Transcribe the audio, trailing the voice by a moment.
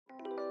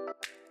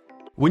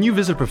When you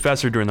visit a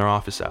professor during their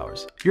office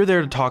hours, you're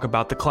there to talk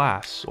about the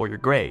class or your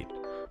grade.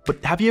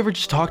 But have you ever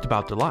just talked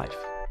about their life,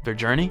 their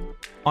journey?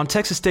 On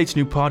Texas State's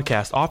new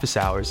podcast, Office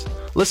Hours,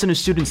 listen to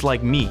students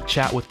like me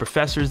chat with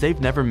professors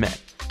they've never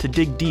met to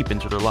dig deep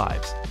into their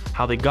lives,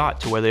 how they got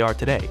to where they are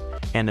today,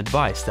 and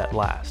advice that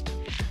lasts.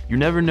 You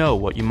never know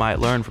what you might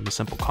learn from a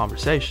simple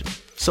conversation.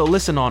 So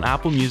listen on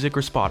Apple Music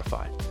or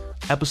Spotify.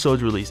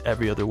 Episodes released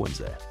every other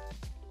Wednesday.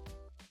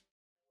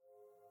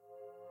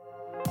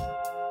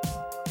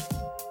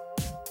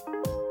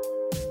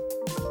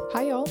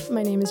 Hi y'all,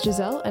 my name is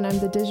Giselle and I'm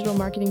the digital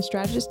marketing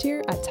strategist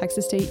here at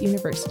Texas State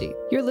University.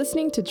 You're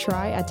listening to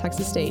Try at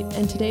Texas State,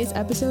 and today's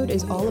episode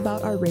is all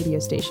about our radio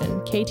station,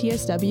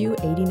 KTSW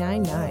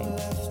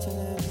 89.9.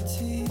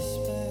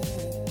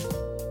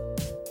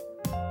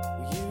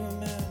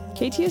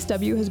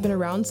 KTSW has been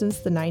around since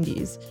the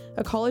 90s,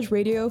 a college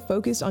radio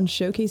focused on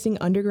showcasing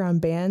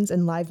underground bands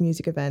and live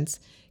music events,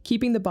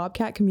 keeping the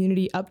Bobcat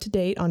community up to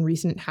date on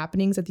recent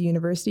happenings at the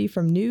university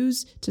from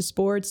news to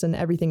sports and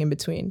everything in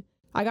between.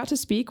 I got to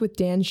speak with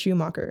Dan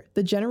Schumacher,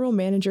 the general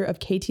manager of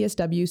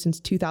KTSW since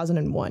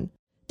 2001.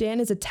 Dan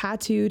is a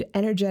tattooed,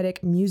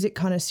 energetic music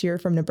connoisseur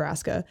from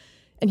Nebraska,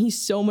 and he's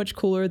so much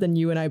cooler than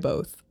you and I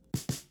both.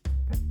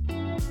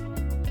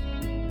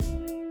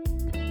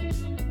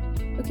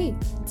 Okay,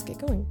 let's get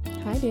going.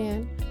 Hi,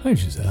 Dan. Hi,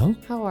 Giselle.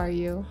 How are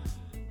you?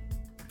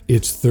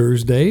 It's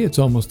Thursday. It's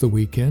almost the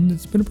weekend.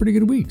 It's been a pretty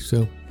good week,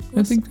 so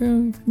I think,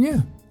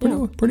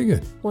 pretty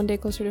good. One day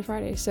closer to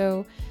Friday.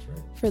 So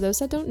for those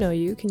that don't know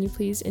you, can you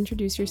please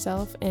introduce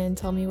yourself and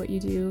tell me what you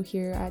do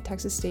here at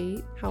Texas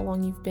State, how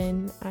long you've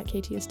been at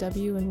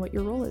KTSW, and what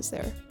your role is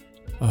there?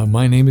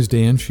 My name is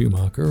Dan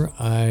Schumacher.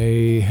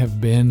 I have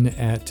been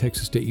at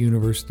Texas State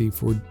University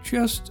for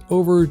just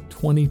over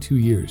 22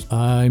 years.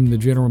 I'm the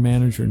general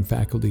manager and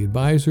faculty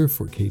advisor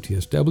for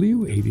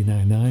KTSW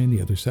 89.9,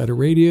 the other side of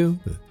radio,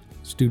 the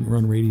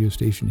student-run radio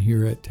station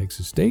here at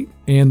Texas State.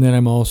 And then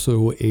I'm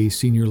also a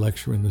senior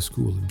lecturer in the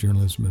School of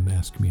Journalism and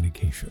Mass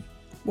Communication.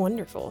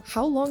 Wonderful.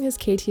 How long has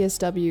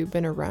KTSW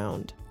been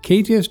around?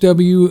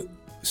 KTSW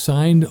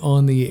signed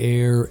on the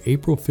air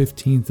April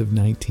 15th of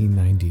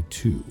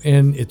 1992,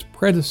 and its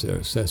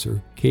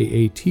predecessor,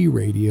 KAT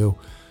Radio,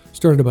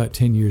 started about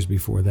 10 years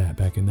before that,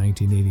 back in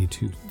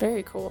 1982.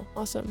 Very cool.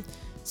 Awesome.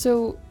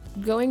 So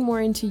going more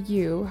into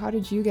you, how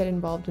did you get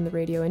involved in the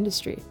radio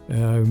industry?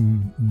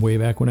 Way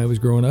back when I was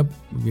growing up,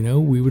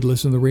 we would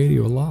listen to the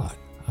radio a lot.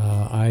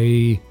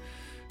 I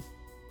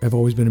have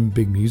always been a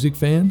big music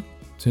fan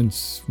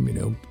since,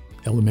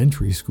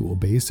 elementary school,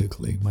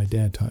 basically. My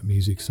dad taught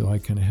music, so I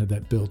kind of had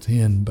that built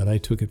in, but I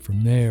took it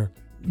from there.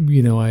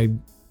 I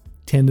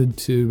tended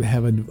to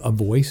have a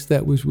voice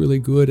that was really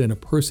good and a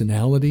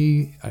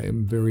personality. I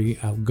am very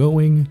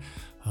outgoing.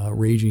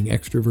 Raging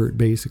extrovert,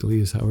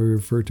 basically, is how I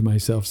refer to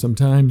myself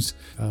sometimes.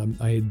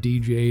 I had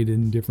DJ'd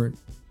in different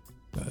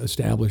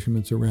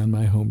establishments around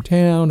my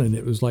hometown, and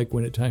it was like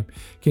when it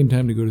came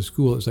time to go to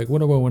school, it's like, what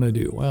do I want to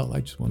do? Well,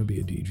 I just want to be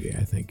a DJ,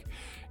 I think,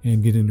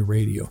 and get into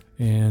radio.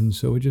 And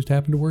so it just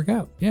happened to work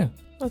out. Yeah.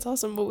 That's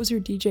awesome. What was your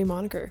DJ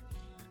moniker?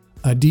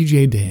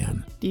 DJ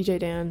Dan. DJ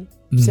Dan.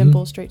 Mm-hmm.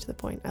 Simple, straight to the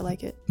point. I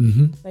like it.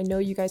 Mm-hmm. I know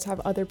you guys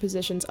have other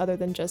positions other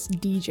than just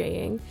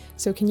DJing.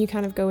 So can you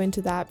kind of go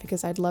into that?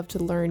 Because I'd love to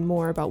learn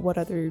more about what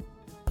other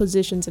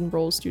positions and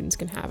roles students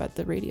can have at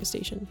the radio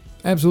station.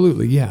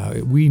 Absolutely, yeah.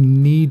 We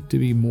need to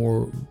be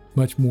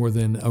much more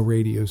than a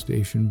radio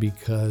station,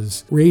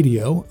 because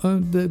radio,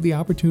 the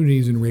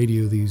opportunities in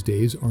radio these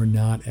days are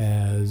not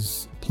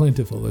as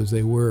plentiful as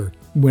they were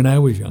when I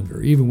was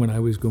younger, even when I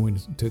was going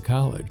to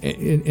college.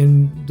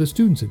 And the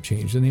students have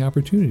changed, and the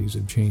opportunities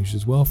have changed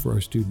as well for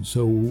our students.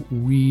 So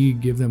we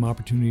give them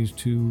opportunities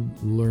to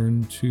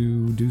learn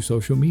to do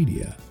social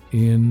media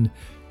in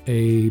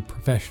a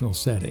professional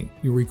setting.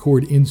 You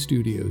record in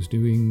studios,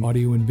 doing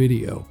audio and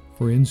video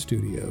for in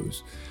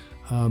studios,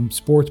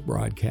 sports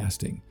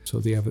broadcasting. So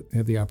they have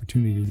the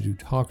opportunity to do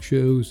talk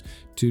shows,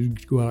 to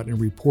go out and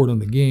report on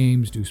the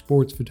games, do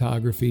sports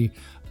photography.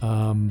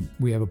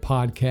 We have a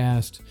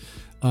podcast.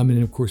 And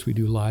then, of course, we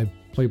do live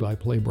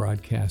play-by-play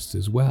broadcasts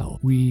as well.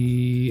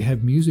 We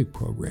have music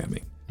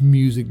programming.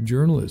 Music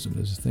journalism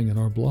is a thing in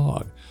our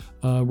blog.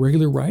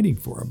 Regular writing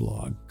for our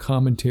blog,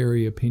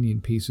 commentary, opinion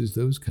pieces,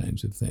 those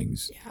kinds of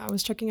things. Yeah, I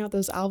was checking out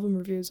those album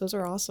reviews. Those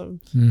are awesome.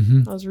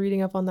 Mm-hmm. I was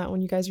reading up on that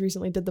when you guys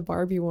recently did the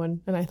Barbie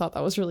one, and I thought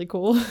that was really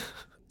cool.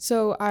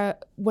 So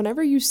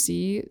whenever you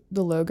see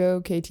the logo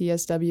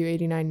KTSW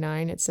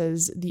 89.9, it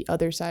says the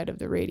other side of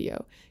the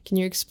radio. Can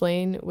you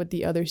explain what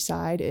the other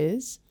side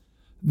is?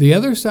 The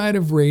other side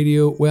of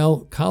radio,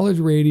 well, college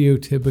radio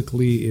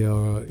typically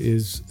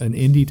is an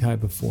indie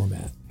type of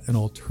format, an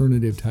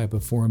alternative type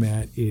of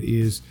format. It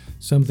is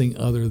something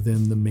other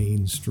than the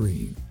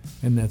mainstream,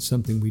 and that's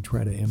something we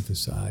try to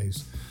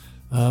emphasize.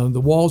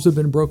 The walls have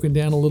been broken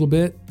down a little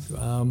bit.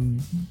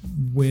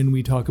 When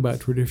we talk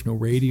about traditional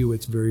radio,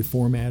 it's very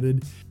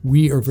formatted.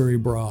 We are very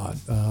broad.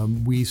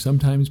 We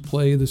sometimes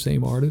play the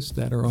same artists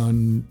that are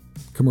on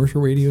commercial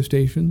radio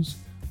stations,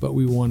 but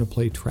we want to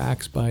play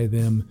tracks by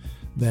them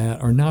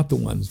that are not the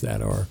ones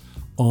that are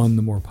on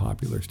the more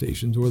popular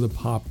stations or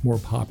the more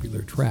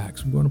popular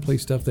tracks. We want to play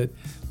stuff that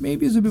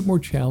maybe is a bit more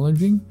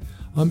challenging,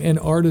 and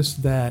artists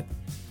that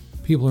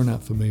people are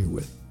not familiar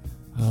with.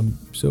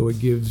 So it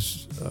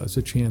gives us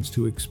a chance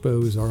to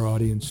expose our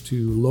audience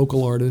to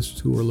local artists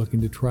who are looking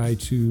to try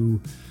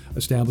to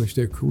establish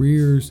their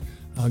careers,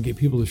 get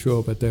people to show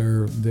up at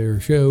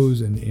their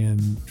shows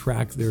and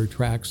track their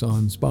tracks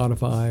on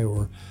Spotify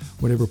or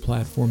whatever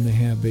platform they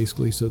have,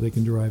 basically, so they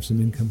can derive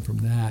some income from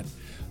that.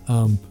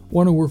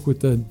 Want to work with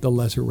the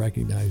lesser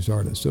recognized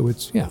artists. So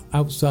it's,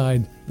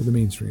 outside of the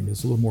mainstream.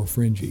 It's a little more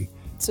fringy.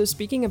 So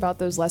speaking about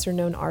those lesser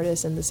known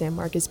artists and the San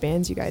Marcos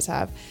bands you guys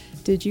have,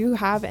 did you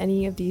have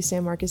any of these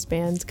San Marcos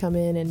bands come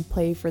in and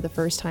play for the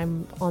first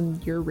time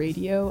on your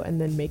radio and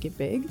then make it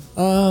big?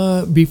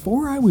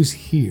 Before I was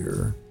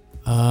here,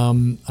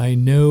 I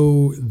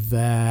know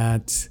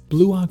that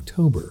Blue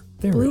October.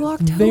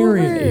 There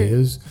it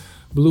is.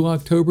 Blue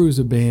October was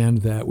a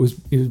band that was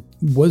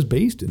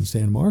based in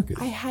San Marcos.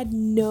 I had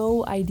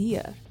no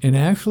idea. And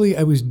actually,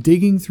 I was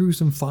digging through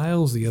some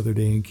files the other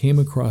day and came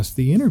across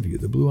the interview,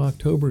 the Blue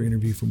October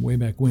interview from way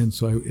back when.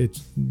 So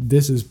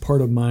this is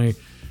part of my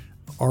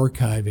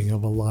archiving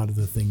of a lot of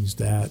the things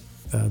that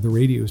the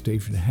radio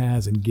station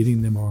has and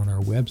getting them on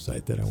our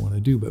website that I want to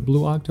do. But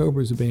Blue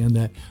October is a band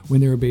that,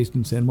 when they were based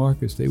in San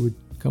Marcos, they would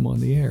come on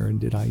the air and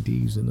did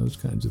IDs and those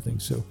kinds of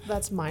things. So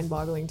that's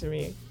mind-boggling to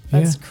me.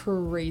 That's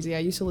crazy. I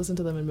used to listen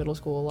to them in middle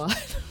school a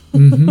lot.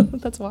 Mm-hmm.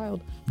 That's wild.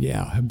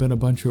 Yeah, have been a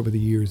bunch over the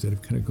years that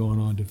have kind of gone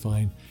on to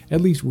find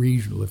at least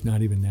regional, if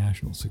not even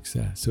national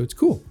success. So it's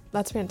cool.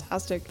 That's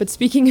fantastic. But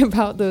speaking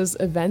about those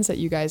events that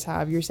you guys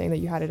have, you're saying that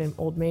you had it in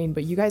Old Main,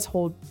 but you guys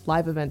hold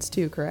live events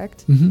too,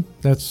 correct? Mm-hmm.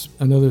 That's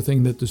another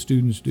thing that the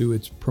students do.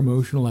 It's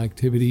promotional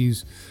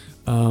activities,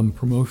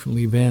 promotional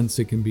events.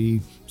 It can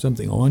be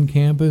something on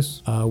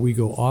campus. We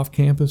go off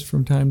campus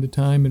from time to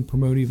time and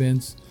promote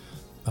events.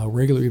 A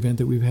regular event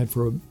that we've had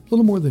for a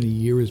little more than a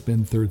year has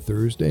been Third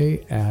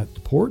Thursday at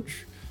the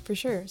Porch. For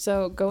sure.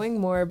 So going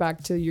more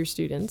back to your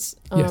students,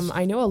 Yes.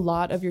 I know a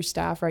lot of your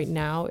staff right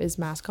now is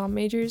mass comm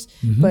majors,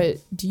 Mm-hmm. but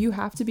do you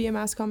have to be a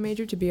mass comm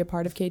major to be a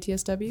part of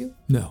KTSW?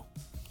 No,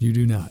 you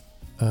do not.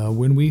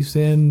 When we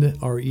send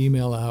our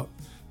email out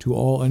to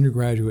all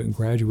undergraduate and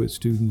graduate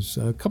students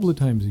a couple of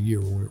times a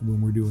year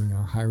when we're doing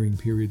our hiring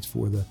periods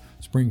for the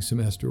spring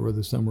semester or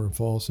the summer and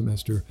fall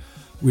semester,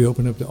 we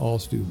open up to all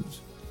students.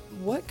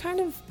 What kind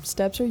of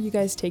steps are you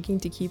guys taking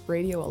to keep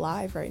radio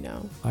alive right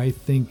now? I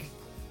think,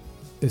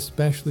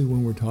 especially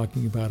when we're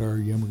talking about our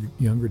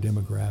younger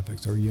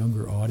demographics, our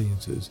younger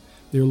audiences,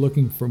 they're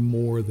looking for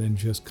more than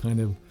just kind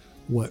of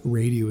what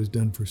radio has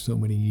done for so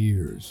many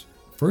years.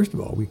 First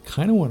of all, we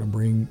kind of want to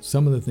bring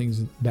some of the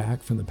things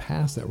back from the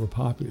past that were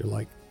popular,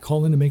 like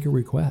call in to make a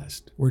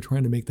request. We're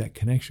trying to make that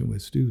connection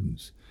with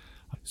students.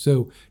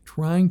 So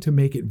trying to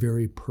make it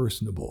very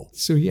personable.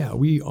 So yeah,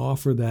 we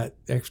offer that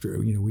extra,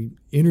 we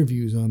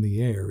interviews on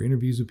the air,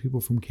 interviews with people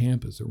from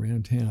campus,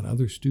 around town,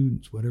 other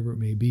students, whatever it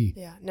may be.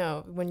 Yeah,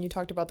 no, when you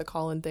talked about the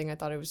call-in thing, I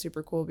thought it was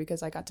super cool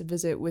because I got to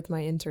visit with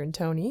my intern,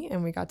 Tony,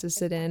 and we got to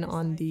sit in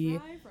on the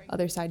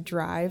Other Side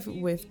Drive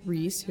with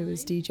Reese, who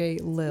is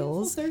DJ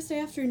Lils. Thursday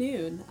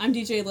afternoon. I'm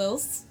DJ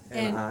Lils.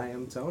 And I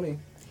am Tony.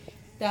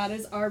 That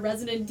is our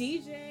resident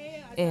DJ.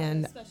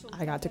 And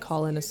I got to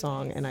call in a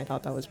song, and I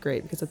thought that was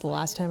great because the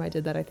last time I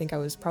did that, I think I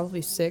was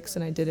probably 6,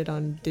 and I did it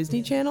on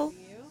Disney Channel.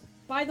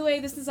 By the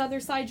way, this is Other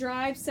Side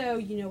Drive, so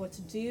you know what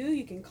to do.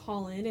 You can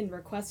call in and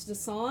request a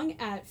song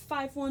at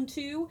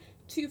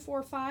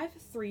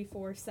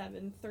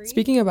 512-245-3473.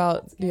 Speaking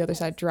about the Other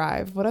Side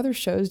Drive, what other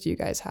shows do you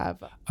guys have?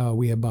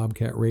 We have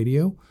Bobcat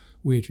Radio,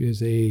 which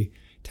is a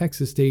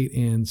Texas State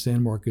and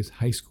San Marcos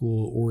High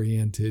School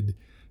oriented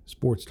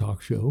sports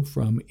talk show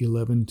from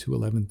 11 to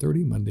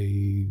 11:30,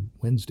 Monday,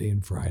 Wednesday,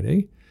 and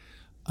Friday.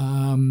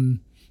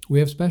 We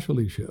have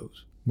specialty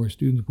shows where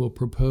students will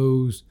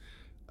propose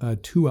a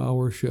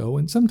 2-hour show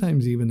and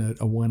sometimes even a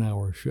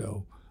 1-hour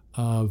show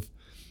of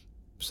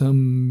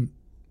some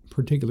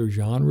particular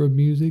genre of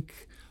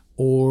music,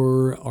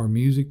 or our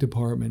music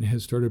department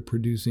has started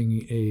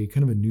producing a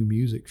kind of a new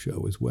music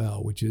show as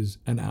well, which is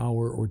an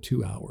hour or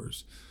 2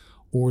 hours.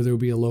 Or there will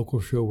be a local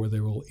show where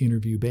they will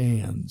interview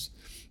bands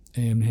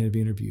and have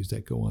interviews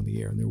that go on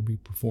the air, and there will be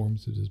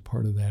performances as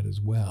part of that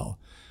as well.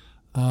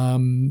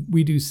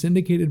 We do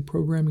syndicated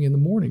programming in the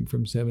morning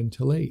from 7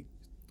 till 8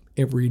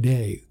 every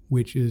day,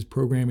 which is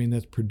programming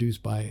that's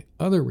produced by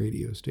other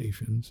radio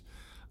stations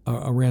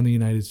around the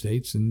United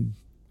States, and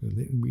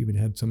we even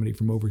had somebody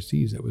from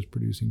overseas that was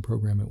producing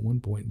program at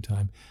one point in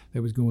time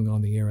that was going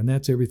on the air, and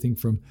that's everything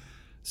from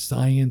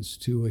science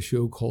to a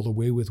show called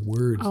Away with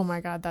Words. Oh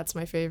my God, that's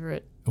my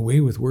favorite.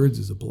 Away with Words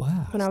is a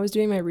blast. When I was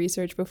doing my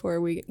research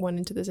before we went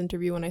into this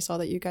interview, when I saw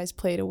that you guys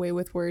played Away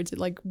with Words, it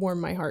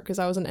warmed my heart because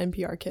I was an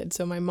NPR kid.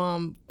 So my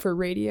mom, for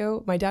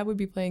radio, my dad would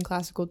be playing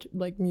classical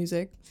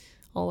music,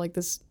 all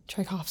this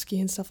Tchaikovsky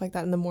and stuff like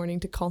that in the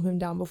morning to calm him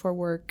down before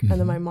work. Mm-hmm.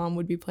 And then my mom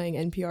would be playing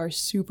NPR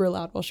super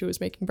loud while she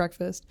was making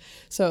breakfast.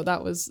 So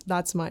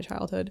that's my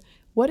childhood.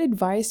 What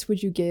advice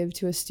would you give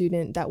to a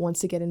student that wants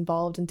to get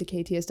involved into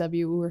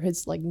KTSW or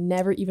has like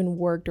never even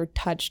worked or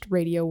touched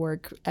radio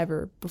work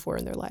ever before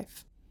in their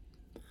life?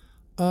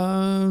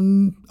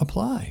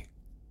 Apply.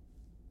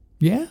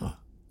 Yeah.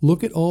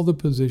 Look at all the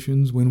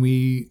positions when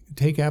we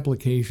take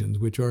applications,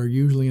 which are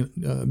usually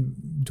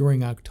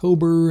during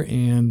October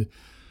and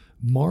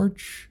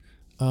March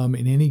in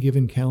any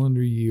given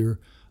calendar year.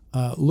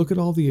 Look at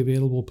all the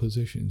available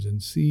positions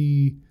and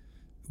see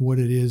what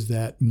it is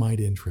that might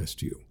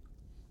interest you.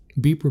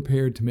 Be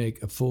prepared to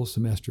make a full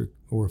semester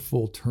or a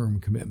full term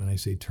commitment. I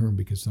say term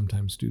because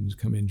sometimes students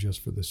come in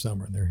just for the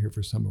summer and they're here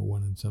for summer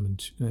 1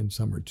 and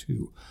summer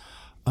 2.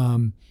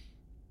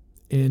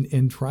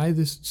 And try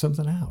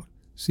something out.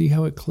 See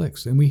how it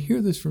clicks. And we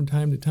hear this from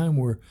time to time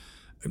where,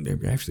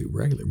 actually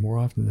regular, more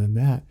often than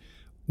that,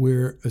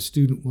 where a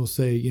student will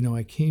say,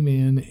 I came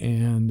in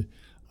and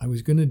I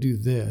was going to do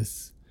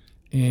this,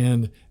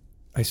 and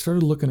I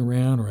started looking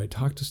around, or I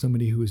talked to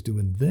somebody who was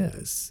doing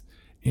this,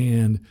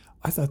 and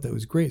I thought that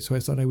was great, so I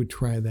thought I would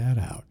try that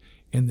out.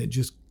 And that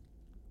just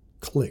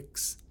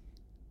clicks,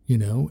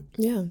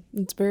 Yeah,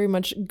 it's very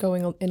much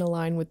going in a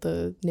line with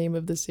the name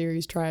of the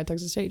series, Try at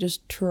Texas State.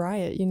 Just try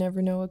it. You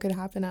never know what could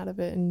happen out of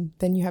it. And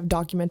then you have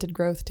documented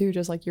growth too,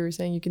 just like you were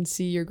saying. You can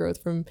see your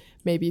growth from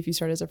maybe if you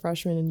start as a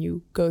freshman and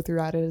you go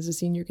throughout it as a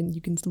senior,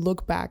 you can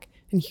look back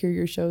and hear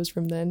your shows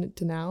from then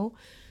to now.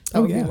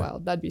 That would be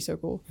wild. That'd be so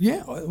cool.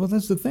 Yeah, well,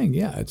 that's the thing.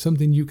 Yeah, it's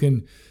something you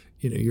can,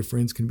 your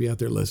friends can be out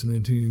there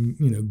listening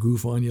to,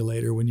 goof on you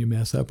later when you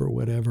mess up or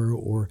whatever,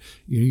 or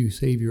you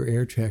save your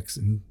air checks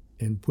and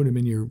put them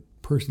in your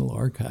personal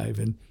archive,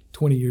 and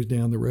 20 years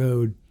down the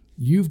road,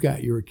 you've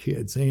got your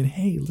kid saying,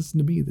 hey, listen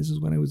to me. This is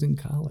when I was in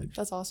college.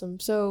 That's awesome.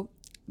 So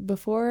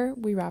before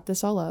we wrap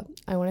this all up,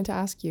 I wanted to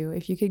ask you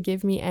if you could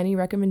give me any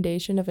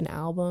recommendation of an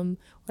album,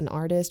 an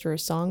artist, or a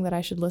song that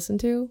I should listen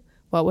to,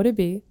 what would it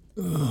be?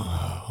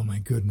 Oh my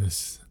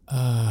goodness.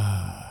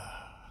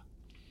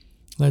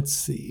 Let's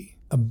see.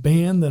 A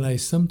band that I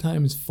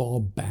sometimes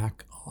fall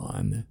back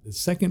on. The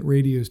second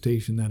radio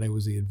station that I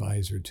was the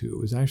advisor to. It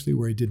was actually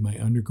where I did my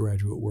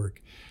undergraduate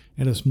work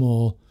at a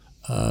small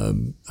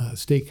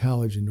state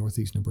college in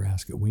northeast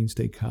Nebraska, Wayne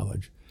State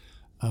College.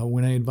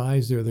 When I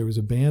advised there was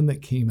a band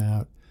that came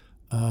out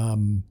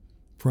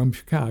from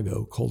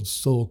Chicago called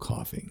Soul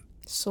Coughing.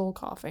 Soul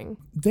Coughing.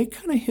 They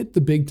kind of hit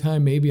the big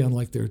time maybe on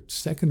like their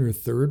second or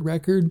third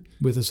record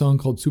with a song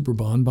called Super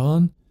Bon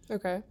Bon.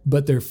 Okay.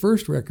 But their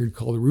first record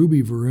called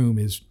Ruby Varoom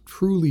is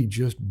truly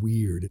just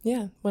weird.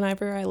 Yeah.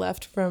 Whenever I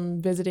left from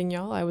visiting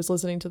y'all, I was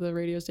listening to the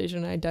radio station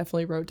and I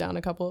definitely wrote down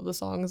a couple of the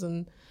songs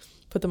and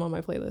put them on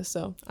my playlist.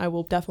 So I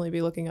will definitely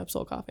be looking up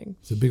Soul Coughing.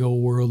 It's a big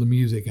old world of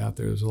music out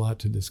there. There's a lot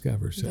to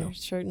discover. So there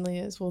certainly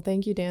is. Well,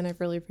 thank you, Dan. I've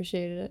really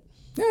appreciated it.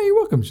 Yeah, you're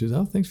welcome,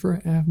 Giselle. Thanks for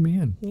having me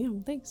in. Yeah,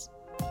 well, thanks.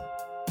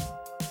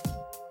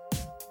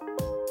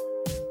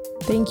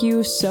 Thank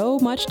you so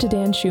much to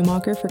Dan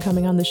Schumacher for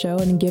coming on the show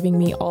and giving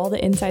me all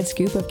the inside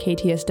scoop of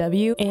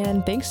KTSW.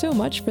 And thanks so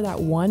much for that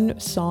one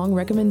song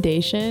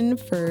recommendation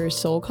for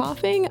Soul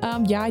Coughing.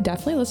 Yeah, I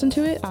definitely listened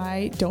to it.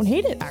 I don't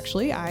hate it,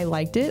 actually. I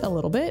liked it a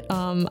little bit.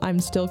 I'm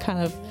still kind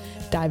of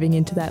diving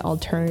into that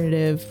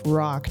alternative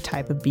rock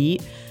type of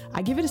beat.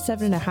 I give it a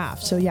 7.5.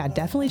 So yeah,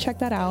 definitely check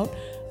that out.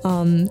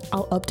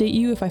 I'll update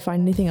you if I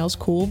find anything else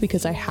cool,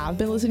 because I have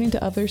been listening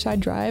to Other Side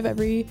Drive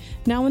every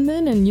now and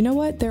then, and you know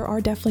what? There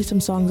are definitely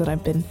some songs that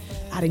I've been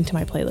adding to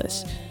my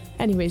playlist.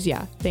 Anyways,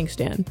 yeah, thanks,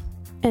 Dan.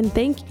 And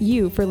thank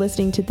you for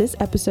listening to this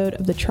episode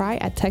of the Try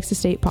at Texas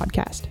State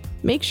podcast.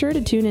 Make sure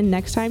to tune in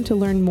next time to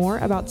learn more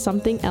about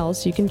something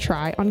else you can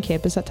try on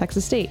campus at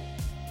Texas State.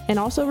 And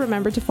also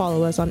remember to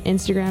follow us on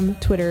Instagram,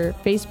 Twitter,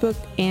 Facebook,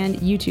 and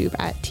YouTube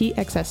at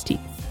TXST.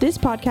 This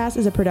podcast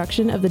is a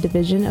production of the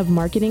Division of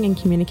Marketing and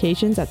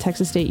Communications at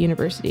Texas State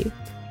University.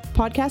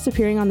 Podcasts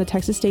appearing on the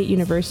Texas State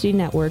University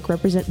Network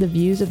represent the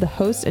views of the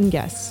hosts and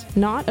guests,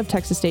 not of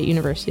Texas State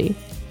University.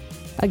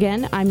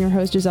 Again, I'm your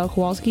host, Giselle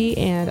Kowalski,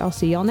 and I'll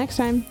see y'all next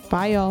time.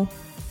 Bye, y'all.